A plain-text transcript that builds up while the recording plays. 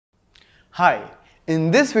Hi, in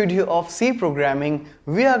this video of C programming,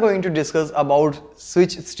 we are going to discuss about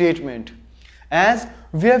switch statement. As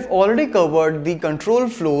we have already covered the control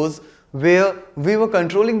flows where we were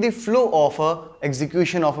controlling the flow of a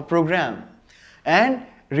execution of a program. And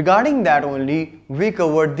regarding that only, we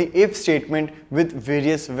covered the if statement with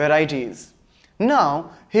various varieties.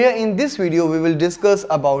 Now, here in this video, we will discuss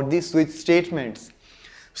about the switch statements.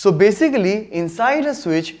 So basically, inside a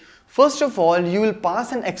switch, first of all, you will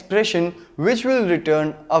pass an expression which will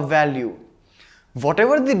return a value.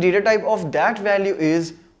 Whatever the data type of that value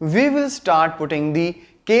is, we will start putting the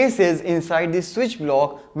cases inside the switch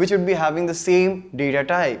block which would be having the same data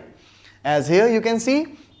type. As here you can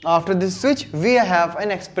see, after this switch, we have an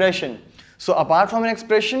expression. So apart from an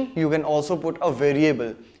expression, you can also put a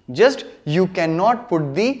variable. Just you cannot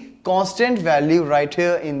put the constant value right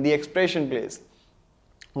here in the expression place.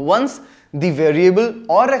 Once the variable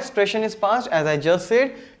or expression is passed, as I just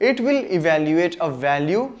said, it will evaluate a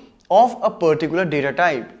value of a particular data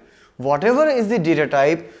type. Whatever is the data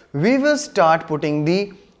type, we will start putting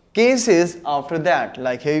the cases after that.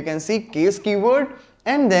 Like here you can see case keyword,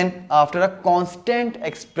 and then after a constant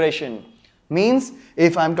expression. Means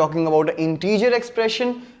if I am talking about an integer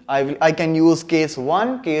expression, I can use case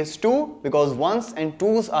 1, case 2, because 1s and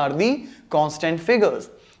 2s are the constant figures.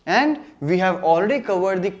 And we have already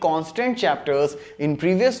covered the constant chapters in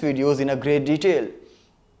previous videos in a great detail.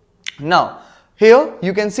 Now, here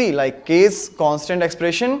you can see like case, constant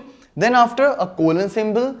expression, then after a colon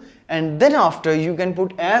symbol, and then after you can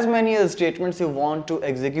put as many statements you want to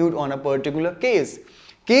execute on a particular case.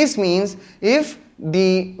 Case means if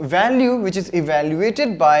the value which is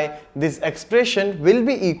evaluated by this expression will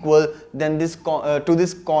be equal then to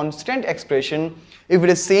this constant expression. If it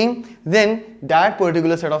is same, then that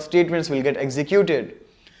particular set of statements will get executed.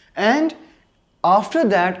 And after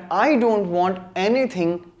that, I don't want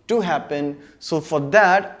anything to happen. So for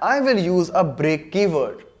that, I will use a break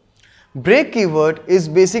keyword. Break keyword is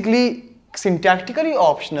basically syntactically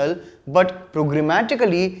optional, but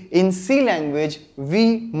programmatically in C language,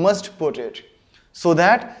 we must put it. So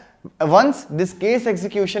that once this case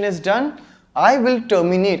execution is done, I want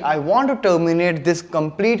to terminate this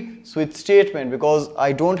complete switch statement because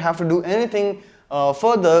I don't have to do anything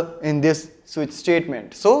further in this switch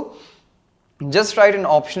statement. So just write an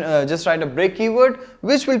option, just write a break keyword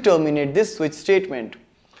which will terminate this switch statement.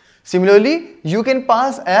 Similarly, you can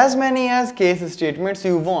pass as many as case statements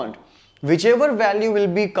you want. Whichever value will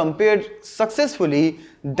be compared successfully,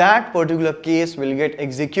 that particular case will get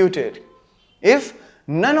executed. If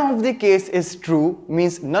none of the case is true,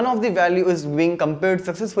 means none of the value is being compared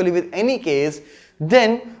successfully with any case,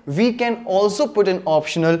 then we can also put an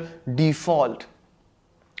optional default.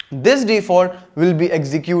 This default will be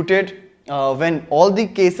executed when all the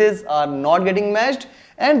cases are not getting matched,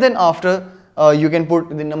 and then after you can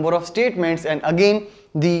put the number of statements and again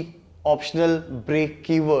the optional break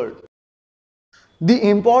keyword. The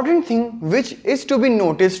important thing which is to be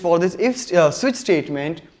noticed for this if switch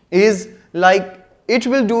statement is like it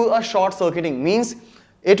will do a short circuiting, means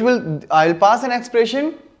I will pass an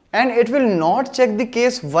expression and it will not check the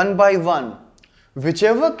case one by one.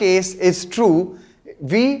 Whichever case is true,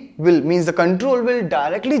 the control will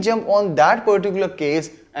directly jump on that particular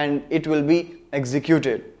case and it will be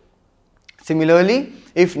executed. Similarly,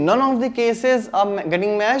 if none of the cases are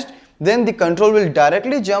getting matched, then the control will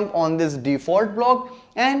directly jump on this default block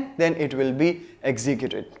and then it will be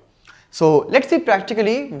executed. So let's see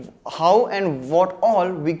practically how and what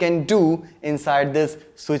all we can do inside this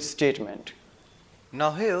switch statement.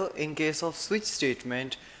 Now here in case of switch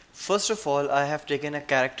statement, first of all I have taken a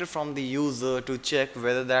character from the user to check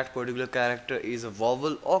whether that particular character is a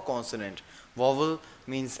vowel or consonant. Vowel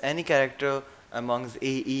means any character amongst A,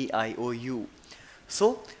 E, I, O, U.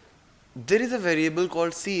 So there is a variable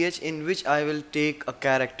called ch in which I will take a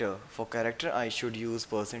character. For character I should use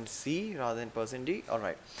 %c rather than %d.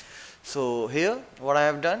 Alright. So here what I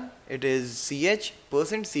have done, it is ch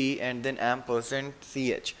 %c and then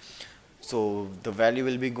 %ch. So the value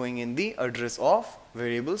will be going in the address of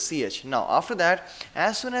variable ch. Now after that,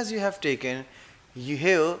 as soon as you have taken,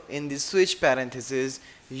 here in the switch parenthesis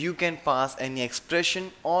you can pass any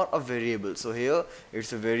expression or a variable. So here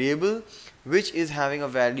it's a variable which is having a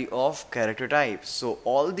value of character type. So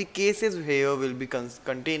all the cases here will be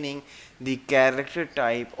containing the character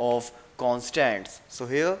type of constants. So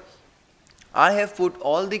here I have put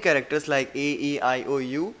all the characters like A, E, I, O,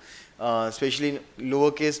 U, especially in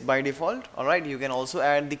lowercase by default. Alright, you can also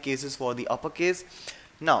add the cases for the uppercase.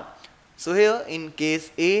 Now, so here in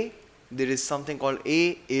case A, there is something called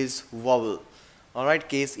A is vowel. Alright,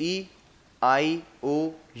 case E, I,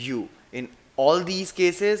 O, U. In all these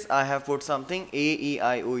cases I have put something A, E,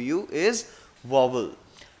 I, O, U is vowel.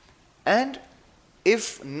 And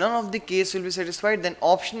if none of the case will be satisfied, then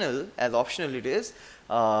optional, as optional it is,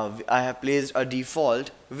 I have placed a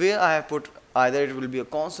default where I have put either it will be a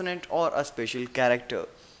consonant or a special character.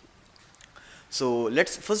 So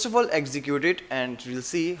let's first of all execute it and we'll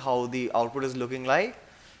see how the output is looking like.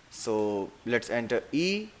 So let's enter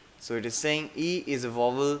E. So it is saying E is a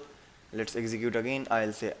vowel. Let's execute again.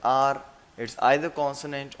 I'll say R. It's either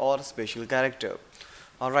consonant or special character.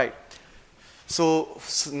 Alright. So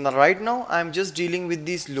right now I'm just dealing with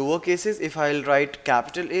these lower cases. If I'll write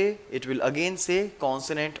capital A, it will again say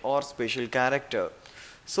consonant or special character.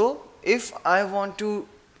 So if I want to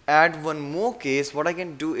add one more case, what I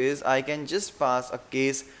can do is I can just pass a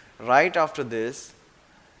case right after this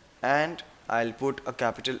and I'll put a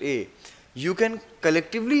capital A. You can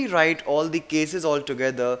collectively write all the cases all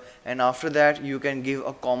together, and after that you can give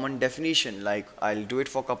a common definition, like I'll do it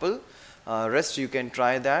for couple. Rest you can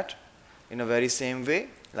try that in a very same way,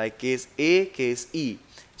 like case A, case E.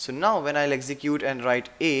 So now when I'll execute and write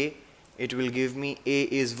A, it will give me A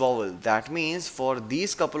is vowel. That means for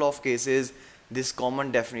these couple of cases this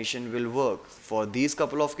common definition will work. For these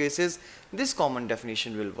couple of cases this common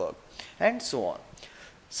definition will work, and so on.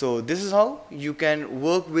 So this is how you can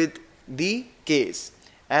work with the case.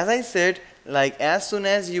 As I said, like as soon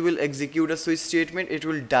as you will execute a switch statement, it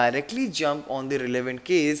will directly jump on the relevant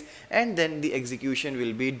case and then the execution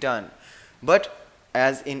will be done. But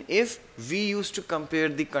as in if, we used to compare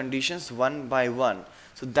the conditions one by one.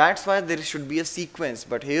 So that's why there should be a sequence,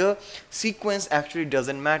 but here sequence actually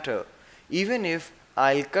doesn't matter. Even if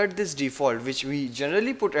I'll cut this default, which we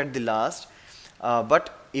generally put at the last,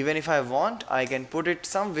 but even if I want, I can put it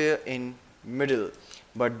somewhere in middle,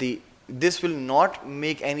 but this will not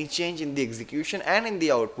make any change in the execution and in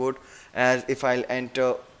the output, as if I'll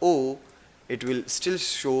enter O, it will still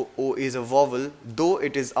show O is a vowel, though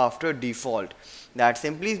it is after default. That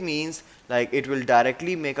simply means like it will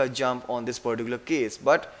directly make a jump on this particular case.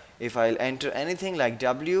 But if I'll enter anything like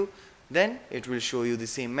W, then it will show you the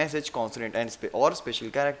same message, consonant and or special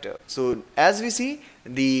character. So as we see,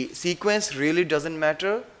 the sequence really doesn't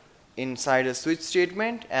matter inside a switch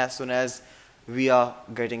statement as soon as we are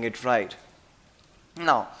getting it right.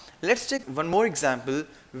 Now let's take one more example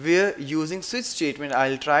where using switch statement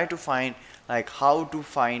I'll try to find like how to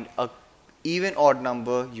find a even odd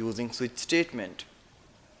number using switch statement.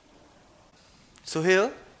 So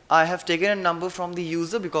here I have taken a number from the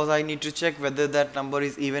user because I need to check whether that number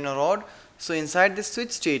is even or odd. So inside this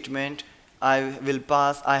switch statement I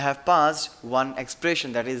have passed one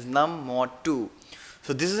expression, that is num mod 2.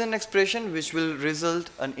 So this is an expression which will result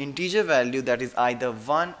an integer value that is either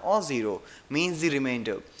 1 or 0, means the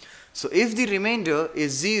remainder. So if the remainder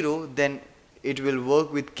is 0, then it will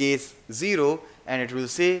work with case 0 and it will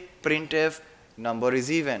say printf number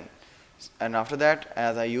is even. And after that,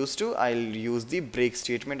 as I used to, I'll use the break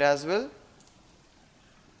statement as well.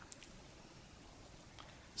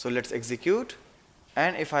 So let's execute,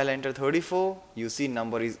 and if I'll enter 34, you see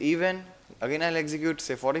number is even. Again I'll execute,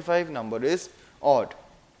 say 45, number is odd.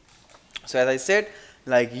 So as I said,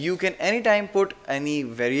 like you can anytime put any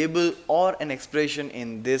variable or an expression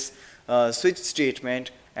in this switch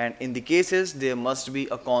statement, and in the cases there must be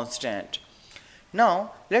a constant.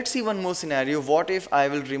 Now let's see one more scenario. What if I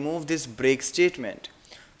will remove this break statement?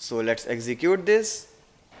 So let's execute this,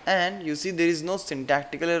 and you see there is no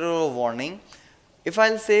syntactical error or warning. If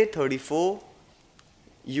I'll say 34,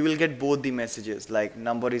 you will get both the messages like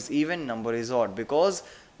number is even, number is odd, because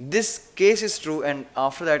this case is true, and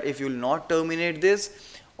after that if you will not terminate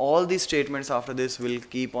this, all the statements after this will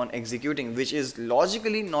keep on executing, which is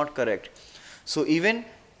logically not correct. So even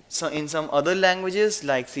in some other languages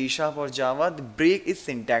like C# or Java, the break is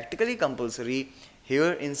syntactically compulsory.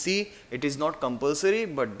 Here in C it is not compulsory,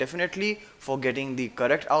 but definitely for getting the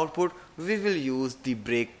correct output we will use the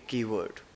break keyword.